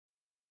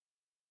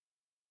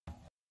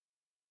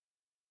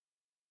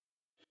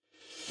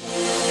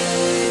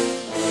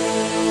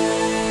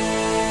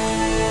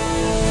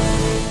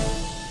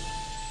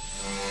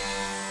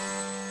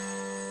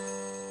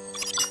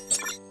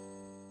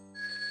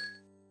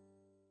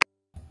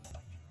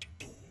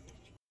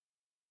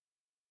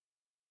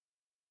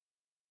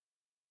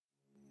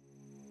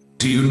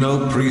Do you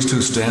know, priest who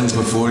stands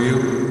before you?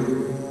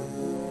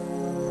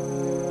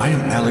 I am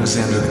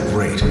Alexander the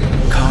Great,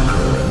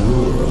 conqueror and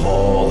ruler of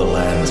all the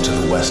lands to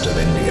the west of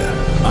India.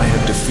 I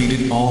have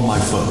defeated all my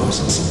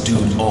foes and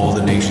subdued all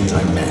the nations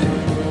I met.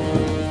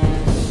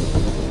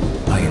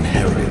 I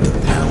inherited the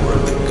power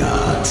of the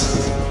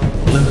gods.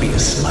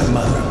 Olympias, my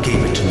mother,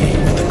 gave it to me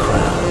with the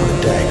crown,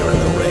 the dagger,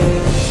 and the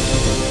ring.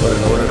 But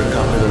in order to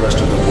conquer the rest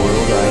of the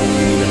world, I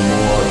need even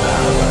more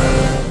power.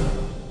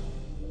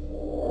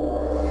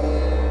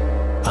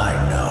 I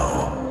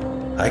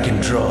know. I can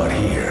draw it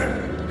here,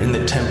 in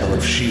the temple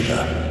of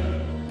Shiva.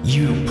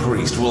 You,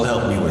 priest, will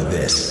help me with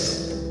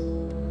this.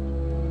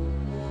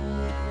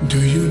 Do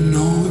you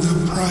know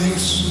the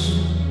price?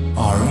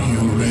 Are you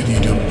ready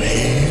to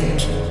pay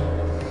it?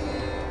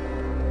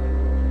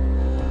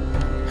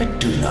 I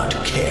do not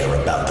care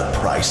about the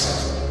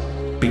price.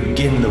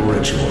 Begin the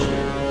ritual.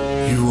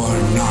 You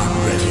are not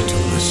ready to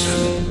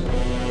listen.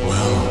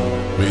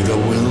 Well, may the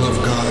will of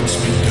gods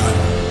be done.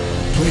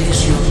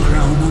 Place your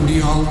crown on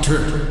the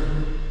altar.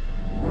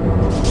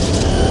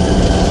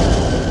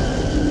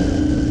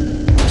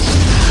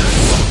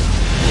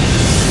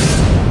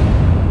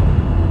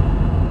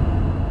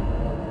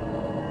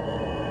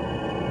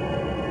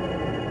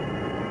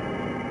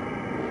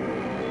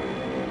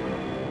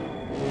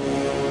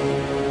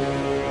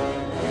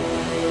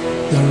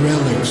 The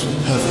relics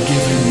have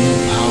given you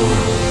power.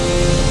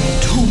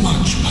 Too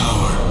much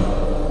power.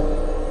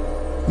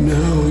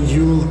 Now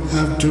you'll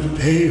have to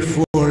pay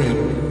for it.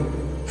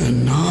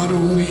 And not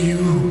only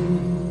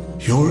you,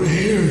 your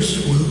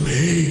heirs will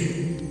pay.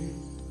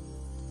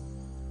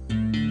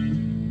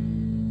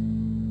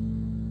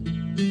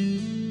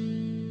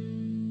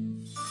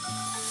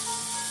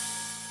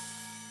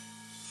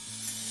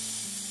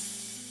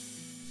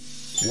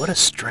 What a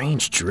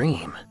strange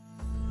dream.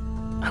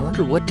 I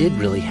wonder what did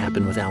really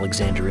happen with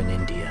Alexander in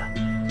India.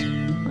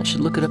 I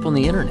should look it up on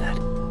the internet.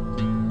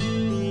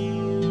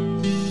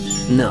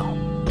 No.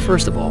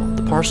 First of all,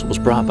 the parcel was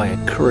brought by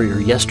a courier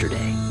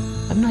yesterday.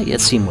 I've not yet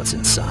seen what's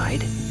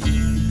inside.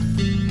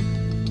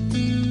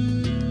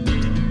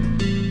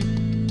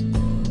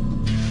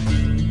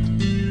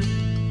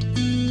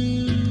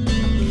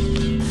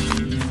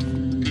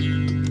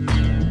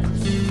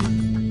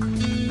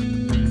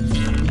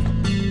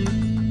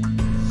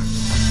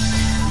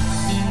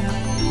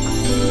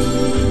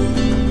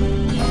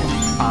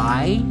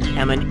 I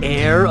am an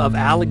heir of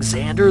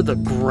Alexander the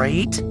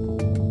Great?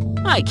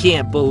 I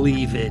can't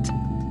believe it.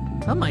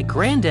 Well, my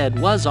granddad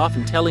was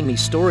often telling me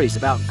stories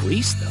about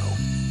Greece, though.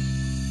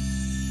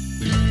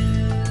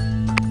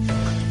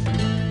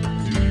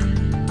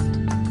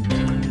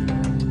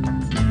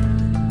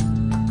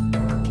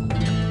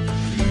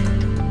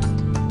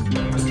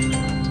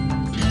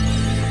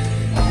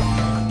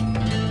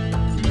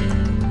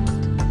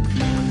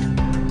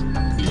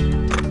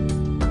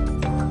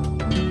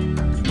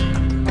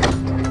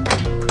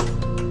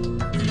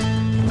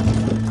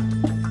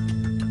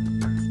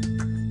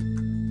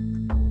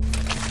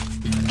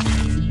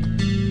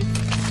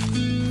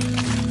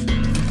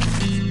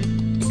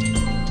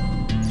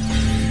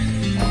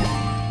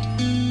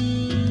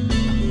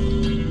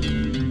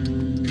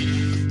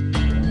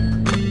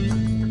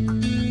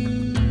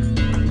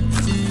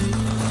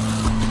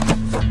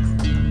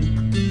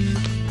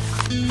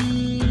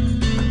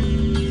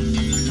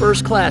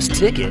 First-class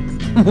ticket?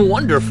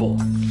 Wonderful.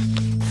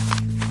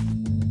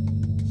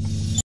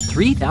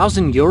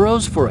 3,000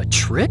 euros for a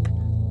trip?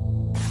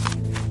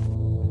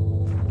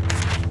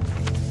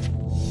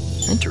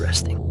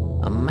 Interesting.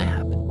 A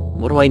map.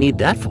 What do I need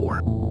that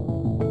for?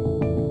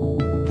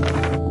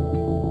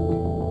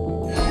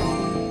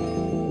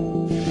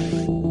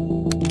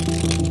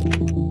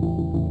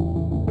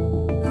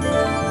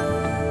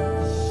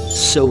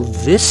 So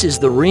this is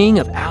the ring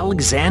of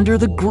Alexander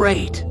the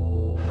Great.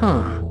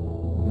 Huh.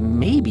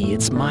 Maybe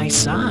it's my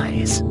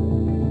size.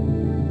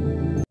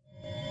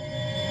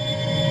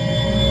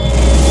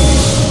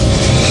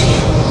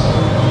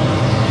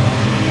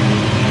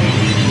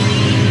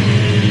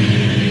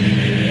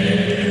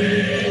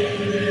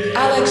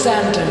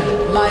 Alexander,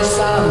 my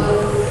son.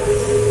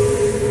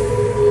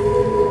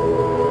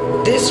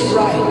 This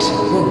rite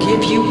will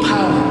give you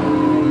power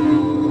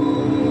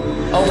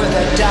over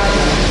the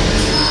dagger,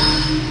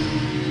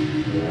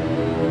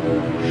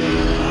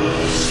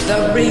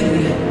 the ring,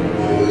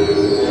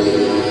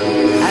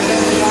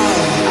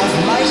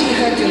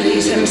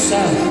 Hercules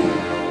himself,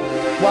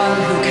 one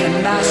who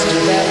can master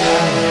their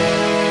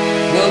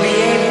power, will be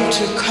able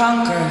to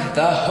conquer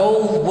the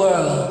whole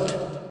world.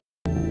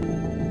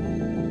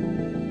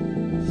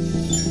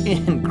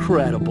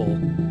 Incredible.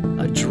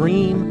 A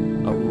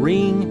dream, a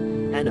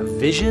ring, and a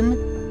vision?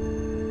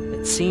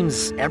 It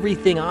seems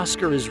everything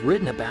Oscar has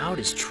written about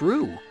is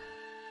true.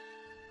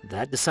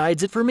 That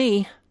decides it for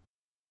me.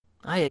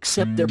 I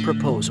accept their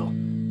proposal.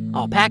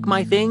 I'll pack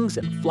my things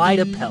and fly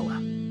to Pella.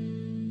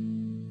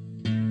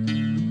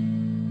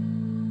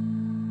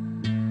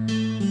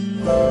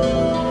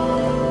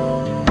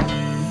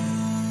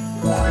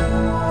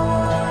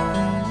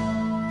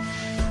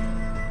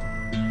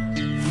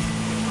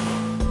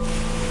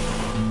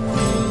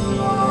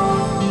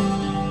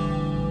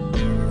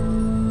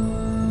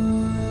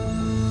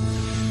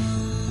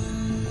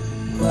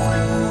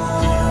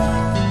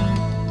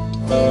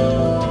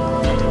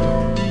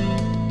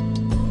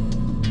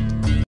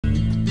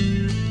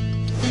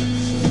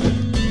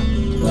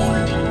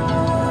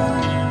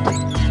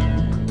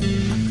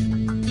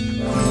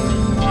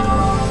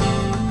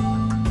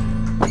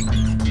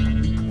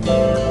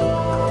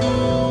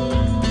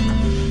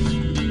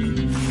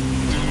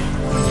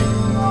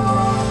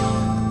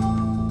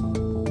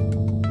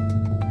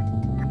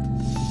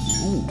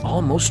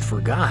 almost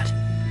forgot.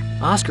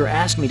 Oscar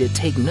asked me to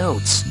take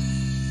notes.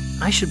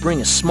 I should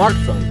bring a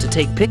smartphone to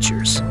take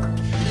pictures.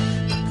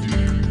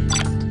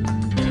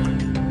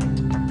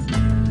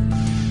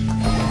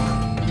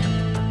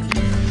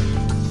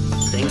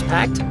 Things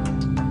packed?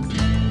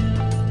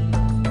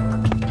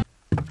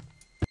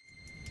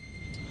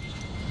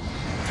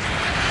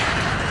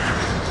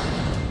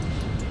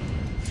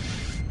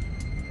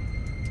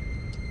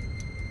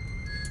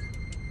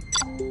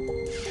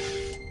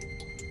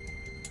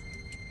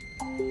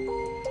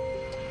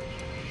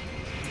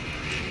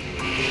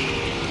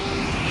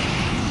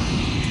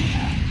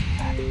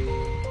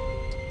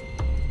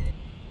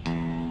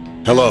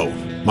 Hello,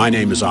 my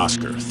name is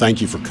Oscar.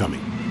 Thank you for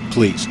coming.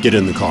 Please, get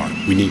in the car.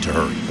 We need to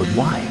hurry. But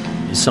why?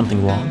 Is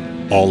something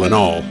wrong? All in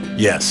all,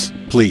 yes.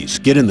 Please,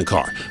 get in the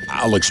car.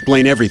 I'll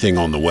explain everything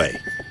on the way.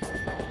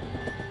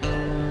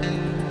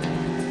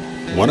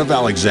 One of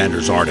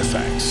Alexander's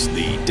artifacts,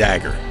 the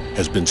dagger,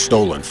 has been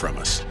stolen from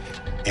us.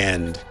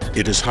 And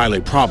it is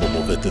highly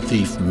probable that the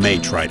thief may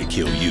try to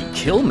kill you.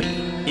 Kill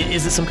me?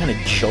 Is this some kind of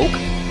joke?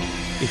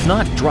 If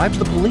not, drive to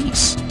the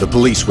police. The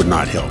police would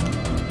not help.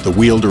 The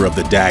wielder of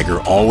the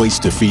dagger always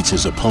defeats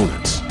his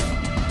opponents.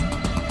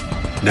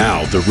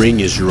 Now, the ring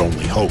is your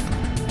only hope.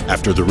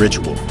 After the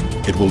ritual,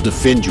 it will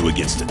defend you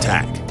against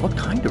attack. What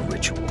kind of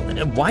ritual?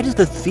 And why does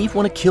the thief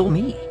want to kill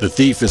me? The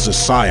thief is a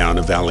scion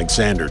of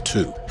Alexander,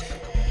 too.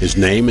 His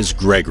name is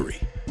Gregory,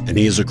 and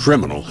he is a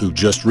criminal who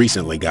just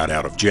recently got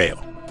out of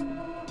jail.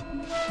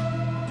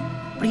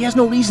 But he has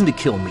no reason to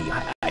kill me.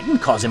 I didn't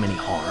cause him any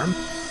harm.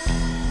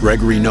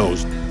 Gregory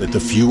knows that the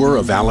fewer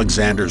of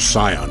Alexander's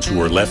scions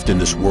who are left in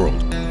this world,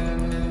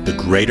 the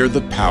greater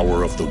the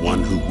power of the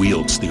one who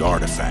wields the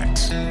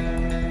artifacts.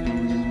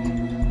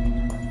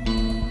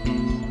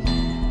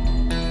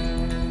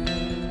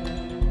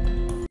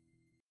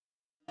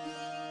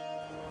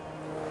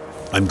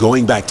 I'm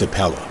going back to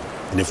Pella,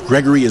 and if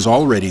Gregory is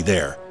already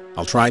there,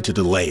 I'll try to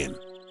delay him.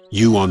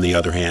 You, on the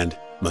other hand,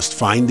 must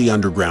find the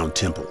underground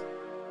temple.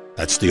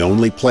 That's the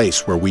only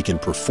place where we can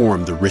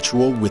perform the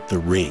ritual with the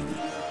ring.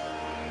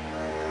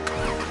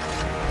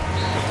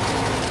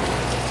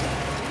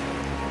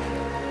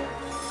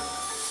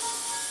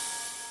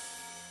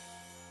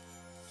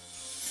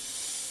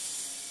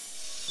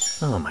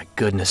 Oh my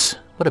goodness,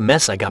 what a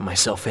mess I got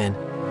myself in.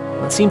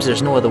 Well, it seems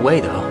there's no other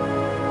way, though.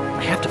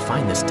 I have to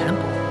find this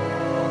temple.